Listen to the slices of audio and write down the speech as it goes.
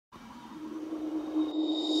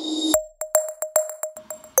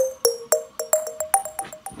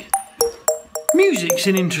Music's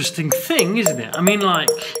an interesting thing, isn't it? I mean, like,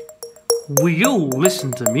 we all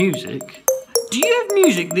listen to music. Do you have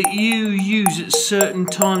music that you use at certain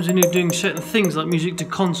times when you're doing certain things, like music to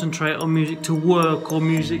concentrate, or music to work, or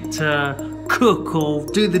music to cook, or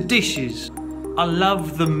do the dishes? I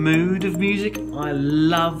love the mood of music. I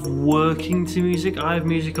love working to music. I have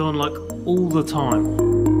music on like all the time.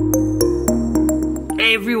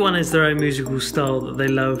 Everyone has their own musical style that they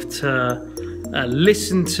love to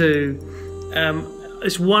listen to.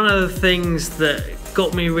 It's one of the things that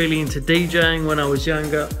got me really into DJing when I was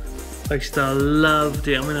younger. I used to love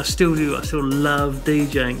it. I mean, I still do. I still love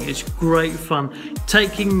DJing. It's great fun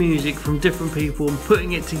taking music from different people and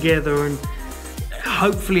putting it together and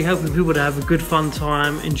hopefully helping people to have a good fun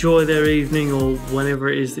time, enjoy their evening or whenever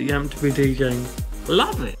it is that you happen to be DJing.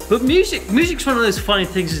 Love it. But music's one of those funny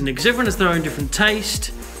things, isn't it? Because everyone has their own different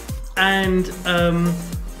taste. And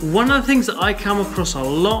one of the things that I come across a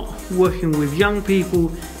lot working with young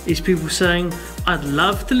people is people saying, I'd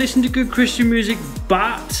love to listen to good Christian music,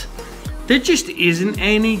 but there just isn't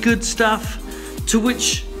any good stuff. To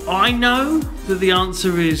which I know that the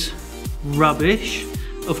answer is rubbish.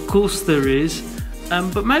 Of course there is.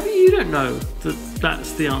 But maybe you don't know that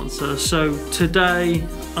that's the answer. So today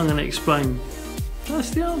I'm going to explain that's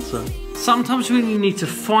the answer. Sometimes when you need to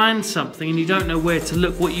find something and you don't know where to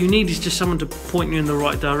look, what you need is just someone to point you in the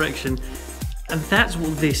right direction. And that's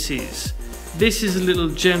what this is. This is a little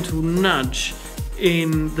gentle nudge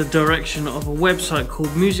in the direction of a website called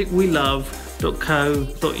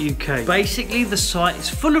musicwelove.co.uk. Basically, the site is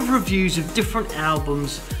full of reviews of different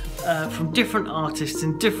albums from different artists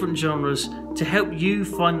in different genres to help you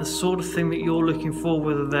find the sort of thing that you're looking for,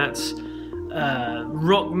 whether that's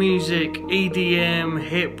rock music, EDM,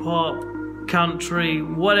 hip-hop, country,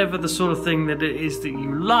 whatever the sort of thing that it is that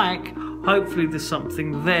you like. Hopefully there's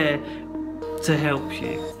something there to help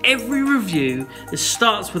you. Every review that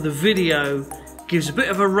starts with a video gives a bit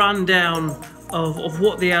of a rundown of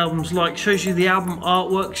what the album's like, shows you the album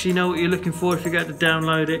artwork so you know what you're looking for if you go to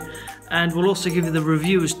download it, and we'll also give you the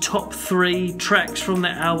reviewers' top 3 tracks from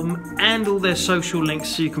that album and all their social links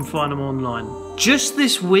so you can find them online. Just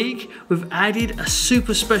this week we've added a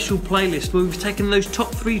super special playlist where we've taken those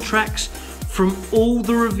top 3 tracks from all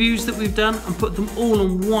the reviews that we've done and put them all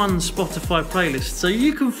on one Spotify playlist, so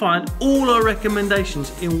you can find all our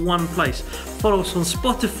recommendations in one place. Follow us on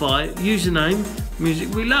Spotify, username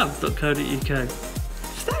musicwelove.co.uk.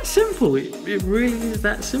 It's that simple. It really is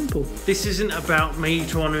that simple. This isn't about me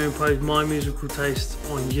trying to impose my musical taste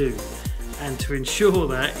on you. And to ensure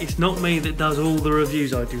that, it's not me that does all the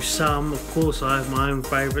reviews. I do some, of course I have my own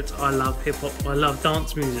favourites. I love hip hop, I love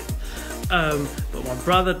dance music. But my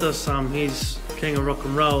brother does some, he's king of rock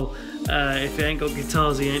and roll. If he ain't got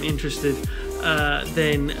guitars, he ain't interested.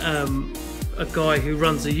 Then a guy who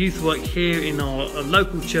runs the youth work here in our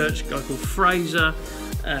local church, a guy called FRASER.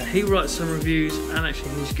 He writes some reviews, and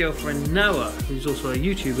actually his girlfriend Noah, who's also a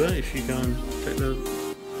YouTuber, if you go and check the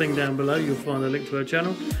thing down below, you'll find a link to her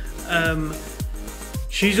channel.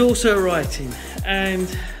 She's also writing, and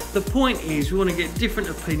the point is we want to get different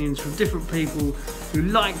opinions from different people who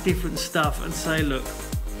like different stuff and say, look,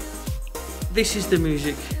 this is the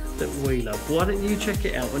music that we love. Why don't you check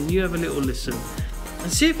it out and you have a little listen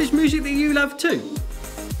and see if it's music that you love too.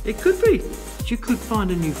 It could be. You could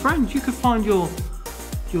find a new friend. You could find your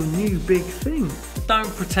new big thing. I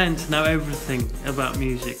don't pretend to know everything about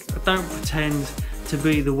music. I don't pretend to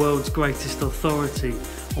be the world's greatest authority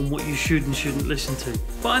on what you should and shouldn't listen to.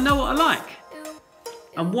 But I know what I like.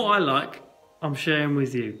 And what I like, I'm sharing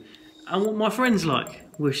with you. And what my friends like,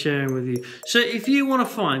 we're sharing with you. So if you want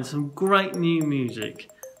to find some great new music,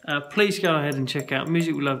 please go ahead and check out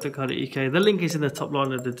musicwelove.co.uk. The link is in the top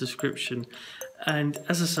line of the description. And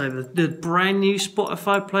as I say, the brand new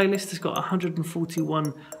Spotify playlist has got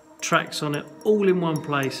 141 tracks on it, all in one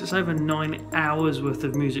place. It's over 9 hours worth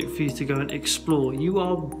of music for you to go and explore. You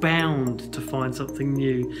are bound to find something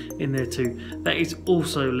new in there too. That is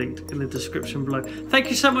also linked in the description below.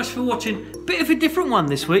 Thank you so much for watching. Bit of a different one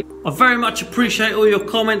this week. I very much appreciate all your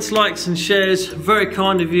comments, likes and shares. Very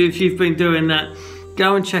kind of you if you've been doing that.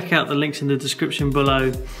 Go and check out the links in the description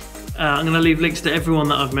below. I'm going to leave links to everyone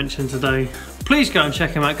that I've mentioned today. Please go and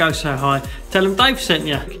check them out. Go say hi. Tell them Dave sent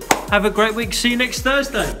you. Have a great week. See you next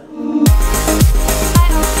Thursday.